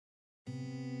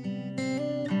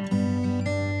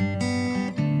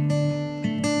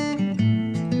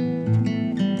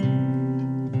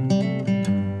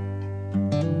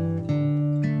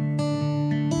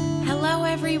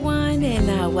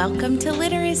welcome to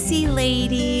Literacy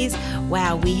Ladies.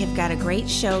 Wow, we have got a great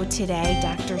show today.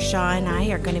 Dr. Shaw and I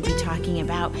are going to be talking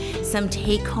about some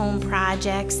take-home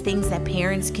projects, things that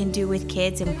parents can do with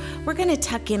kids, and we're going to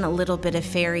tuck in a little bit of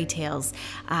fairy tales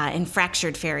and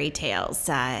fractured fairy tales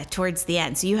towards the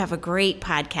end. So you have a great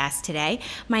podcast today.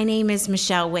 My name is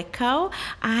Michelle Whitco.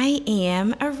 I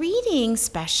am a reading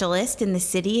specialist in the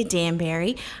city of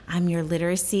Danbury. I'm your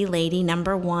Literacy Lady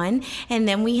number 1, and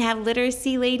then we have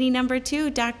Literacy Lady number 2,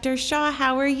 Dr. Shaw.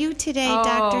 How are you today,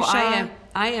 Dr. Shaw?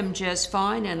 I am just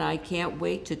fine, and I can't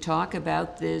wait to talk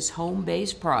about this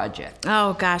home-based project.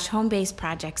 Oh gosh, home-based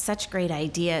projects, such great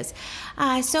ideas.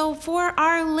 So for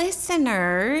our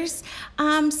listeners,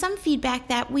 some feedback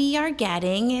that we are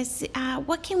getting is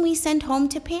what can we send home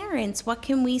to parents? What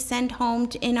can we send home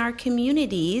in our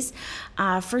communities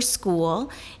for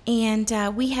school? And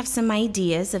we have some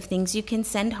ideas of things you can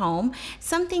send home.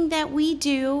 Something that we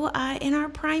do in our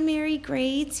primary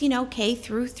grades, K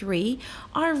through 3,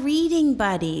 are reading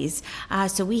buddies.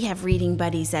 So we have reading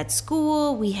buddies at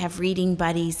school, we have reading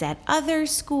buddies at other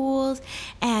schools,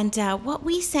 and what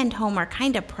we send home are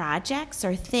kind of projects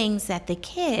or things that the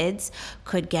kids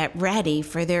could get ready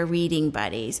for their reading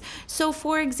buddies. So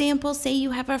for example, say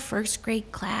you have a first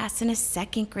grade class and a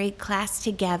second grade class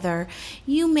together,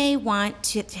 you may want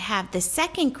to have the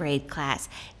second grade class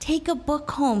take a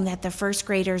book home that the first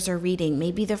graders are reading.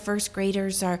 Maybe the first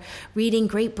graders are reading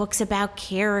great books about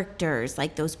characters,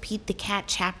 like those Pete the Cat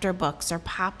chapter books, or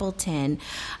Poppleton,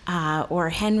 or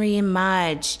Henry and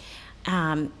Mudge.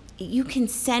 You can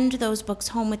send those books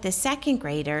home with the second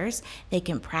graders. They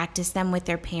can practice them with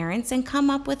their parents and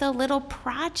come up with a little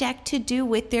project to do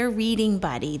with their reading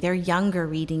buddy, their younger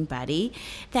reading buddy,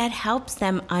 that helps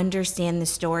them understand the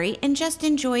story and just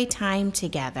enjoy time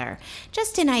together.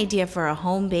 Just an idea for a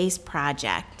home-based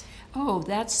project. Oh,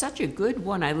 that's such a good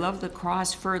one. I love the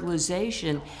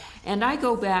cross-fertilization. And I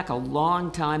go back a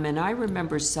long time, and I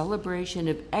remember Celebration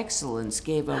of Excellence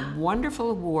gave a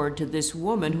wonderful award to this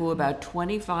woman who about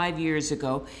 25 years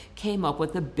ago came up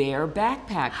with a bear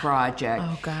backpack project.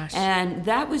 Oh, gosh. And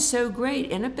that was so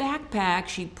great. In a backpack,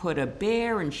 she put a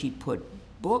bear, and she put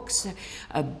books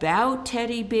about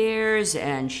teddy bears,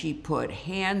 and she put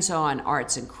hands-on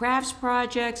arts and crafts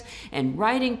projects and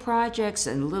writing projects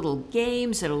and little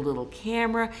games and a little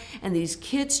camera, and these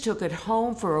kids took it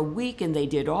home for a week and they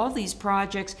did all these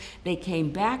projects. They came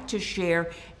back to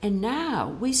share, and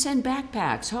now we send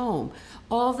backpacks home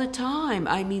all the time.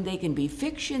 I mean, they can be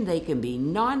fiction, they can be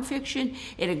nonfiction.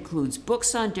 It includes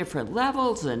books on different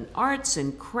levels and arts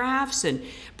and crafts and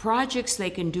projects they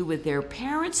can do with their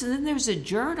parents. And then there's a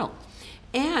journal.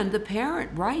 And the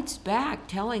parent writes back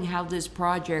telling how this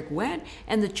project went,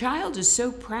 and the child is so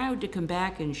proud to come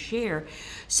back and share.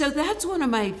 So that's one of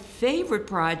my favorite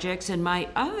projects. And my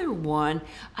other one,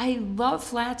 I love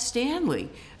Flat Stanley.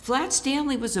 Flat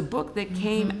Stanley was a book that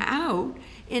came out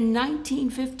in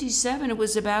 1957. It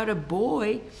was about a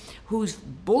boy whose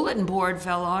bulletin board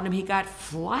fell on him. He got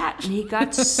flat and he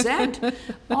got sent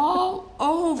all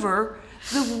over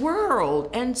the world.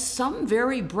 And some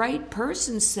very bright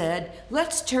person said,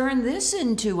 let's turn this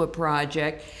into a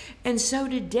project. And so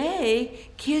today,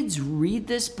 kids read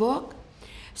this book.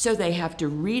 So they have to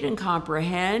read and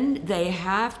comprehend. They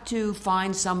have to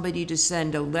find somebody to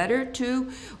send a letter to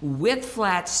with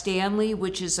Flat Stanley,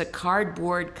 which is a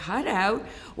cardboard cutout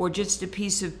or just a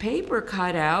piece of paper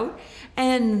cutout.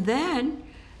 And then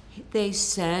they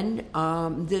send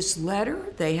this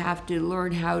letter. They have to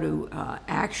learn how to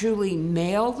actually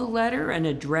mail the letter and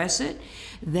address it.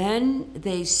 Then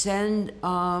they send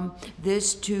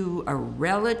this to a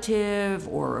relative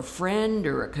or a friend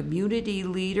or a community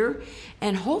leader,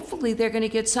 and hopefully they're going to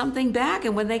get something back.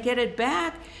 And when they get it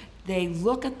back, they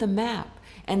look at the map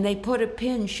and they put a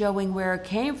pin showing where it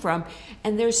came from,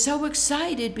 and they're so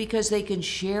excited because they can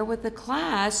share with the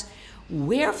class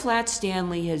where Flat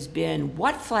Stanley has been,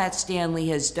 what Flat Stanley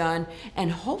has done, and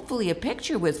hopefully a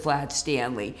picture with Flat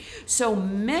Stanley. So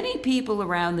many people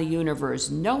around the universe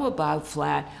know about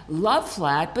Flat, love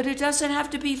Flat, but it doesn't have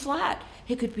to be Flat.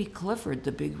 It could be Clifford,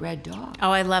 the big red dog.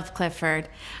 Oh, I love Clifford.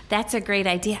 That's a great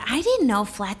idea. I didn't know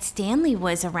Flat Stanley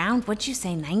was around, what'd you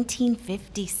say,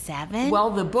 1957?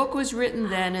 Well, the book was written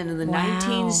then, and in the Wow.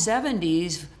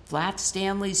 1970s, Flat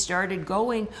Stanley started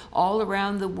going all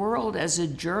around the world as a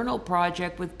journal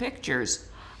project with pictures.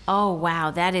 Oh, wow.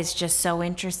 That is just so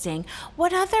interesting.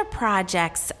 What other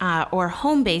projects or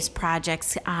home-based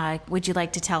projects would you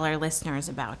like to tell our listeners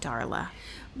about, Darla?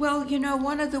 Well,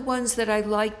 one of the ones that I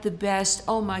like the best,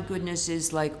 oh my goodness,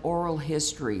 is like oral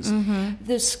histories.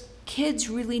 This Kids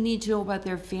really need to know about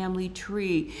their family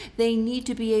tree. They need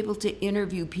to be able to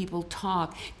interview people,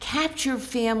 talk, capture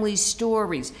family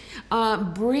stories,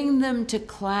 bring them to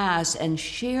class and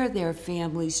share their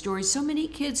family stories. So many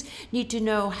kids need to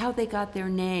know how they got their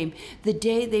name, the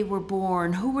day they were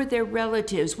born, who were their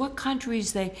relatives, what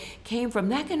countries they came from.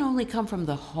 That can only come from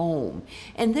the home.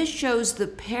 And this shows the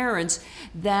parents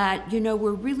that,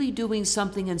 we're really doing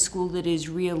something in school that is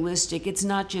realistic. It's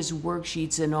not just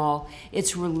worksheets and all.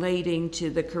 It's relating to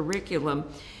the curriculum.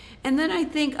 And then I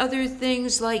think other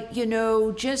things like,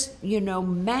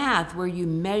 math, where you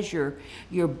measure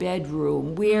your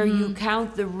bedroom, where you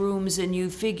count the rooms and you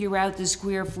figure out the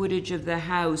square footage of the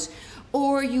house.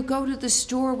 Or you go to the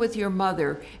store with your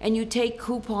mother and you take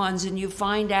coupons and you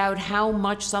find out how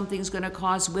much something's going to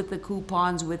cost with the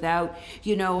coupons, without,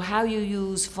 how you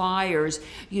use flyers,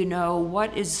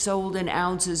 what is sold in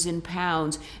ounces and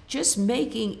pounds. Just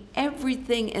making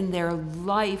everything in their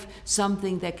life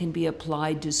something that can be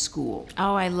applied to school.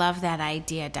 Oh, I love that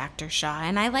idea, Dr. Shaw.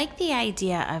 And I like the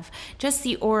idea of just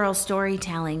the oral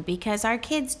storytelling, because our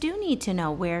kids do need to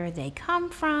know where they come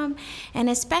from. And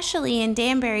especially in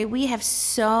Danbury, we have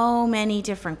so many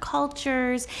different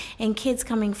cultures and kids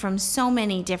coming from so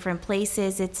many different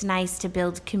places. It's nice to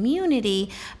build community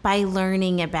by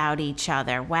learning about each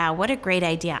other. Wow, what a great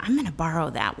idea. I'm going to borrow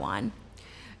that one.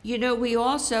 We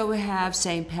also have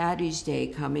St. Patty's Day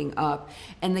coming up,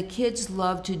 and the kids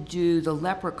love to do the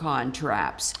leprechaun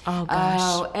traps. Oh,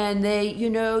 gosh. And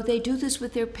they do this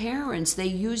with their parents. They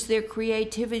use their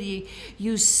creativity.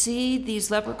 You see these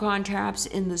leprechaun traps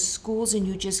in the schools, and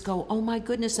you just go, oh my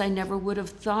goodness, I never would have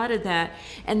thought of that.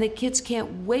 And the kids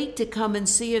can't wait to come and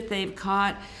see if they've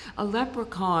caught a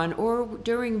leprechaun. Or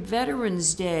during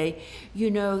Veterans Day,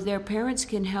 their parents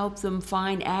can help them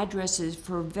find addresses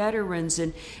for veterans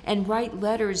and write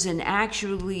letters and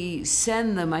actually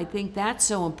send them. I think that's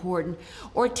so important.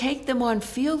 Or take them on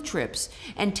field trips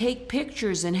and take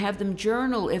pictures and have them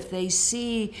journal if they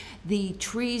see the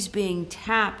trees being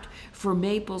tapped for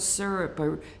maple syrup,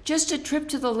 or just a trip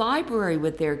to the library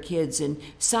with their kids and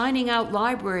signing out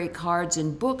library cards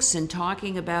and books and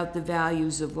talking about the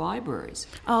values of libraries.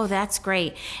 Oh, that's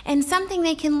great. And something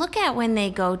they can look at when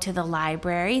they go to the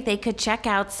library, they could check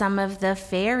out some of the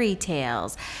fairy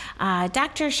tales.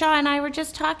 Dr. Shaw and I were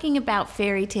just talking about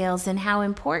fairy tales and how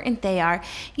important they are.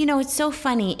 It's so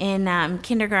funny in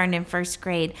kindergarten and first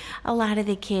grade, a lot of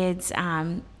the kids,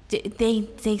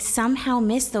 they somehow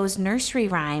miss those nursery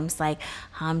rhymes, like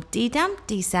Humpty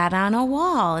Dumpty sat on a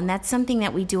wall. And that's something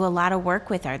that we do a lot of work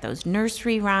with, are those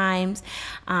nursery rhymes.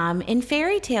 In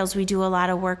fairy tales, we do a lot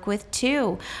of work with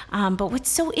too. But what's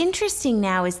so interesting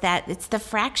now is that it's the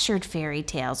fractured fairy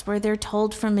tales, where they're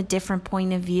told from a different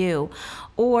point of view.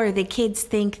 Or the kids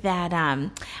think that,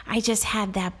 I just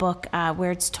had that book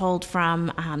where it's told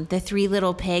from the Three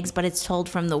Little Pigs, but it's told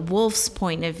from the wolf's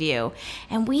point of view.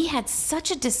 And we had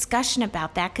such a discussion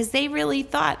about that, because they really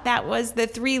thought that was the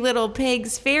Three Little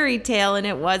Pigs fairy tale, and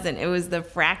it wasn't. It was the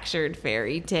fractured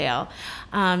fairy tale.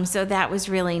 So that was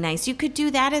really nice. You could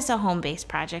do that as a home-based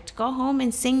project. Go home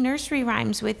and sing nursery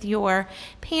rhymes with your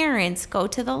parents. Go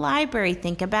to the library.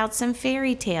 Think about some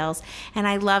fairy tales. And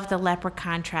I love the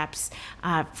leprechaun traps.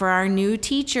 For our new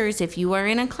teachers, if you are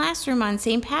in a classroom on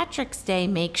St. Patrick's Day,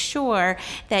 make sure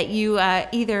that you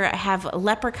either have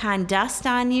leprechaun dust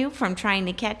on you from trying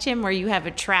to catch him, or you have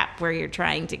a trap where you're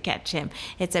trying to catch him.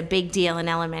 It's a big deal in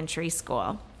elementary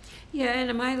school. Yeah,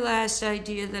 and my last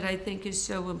idea that I think is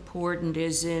so important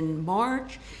is in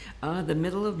March, the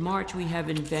middle of March, we have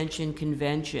Invention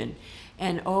Convention.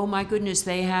 And oh my goodness,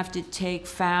 they have to take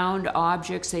found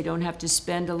objects. They don't have to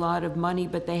spend a lot of money,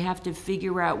 but they have to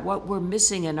figure out what we're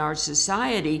missing in our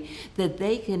society that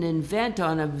they can invent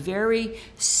on a very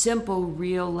simple,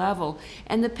 real level.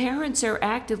 And the parents are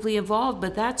actively involved,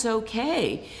 but that's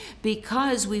okay,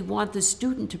 because we want the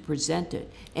student to present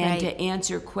it and to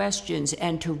answer questions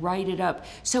and to write it up.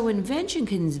 So Invention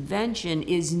Convention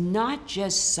is not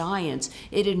just science.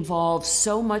 It involves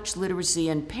so much literacy,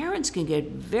 and parents can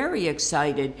get very excited,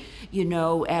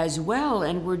 as well.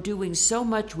 And we're doing so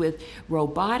much with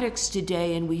robotics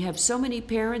today, and we have so many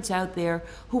parents out there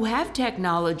who have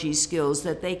technology skills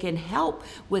that they can help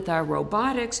with our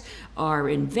robotics, our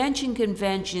invention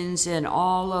conventions, and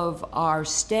all of our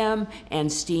STEM and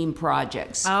STEAM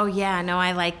projects. Oh yeah, no,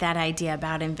 I like that idea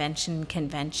about Invention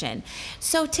Convention.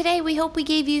 So today we hope we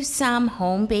gave you some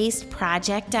home-based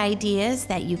project ideas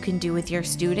that you can do with your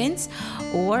students,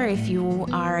 or if you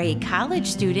are a college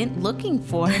student looking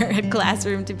for a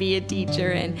classroom to be a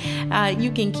teacher, and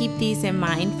you can keep these in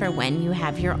mind for when you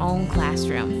have your own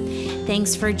classroom.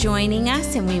 Thanks for joining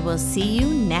us, and we will see you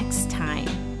next time.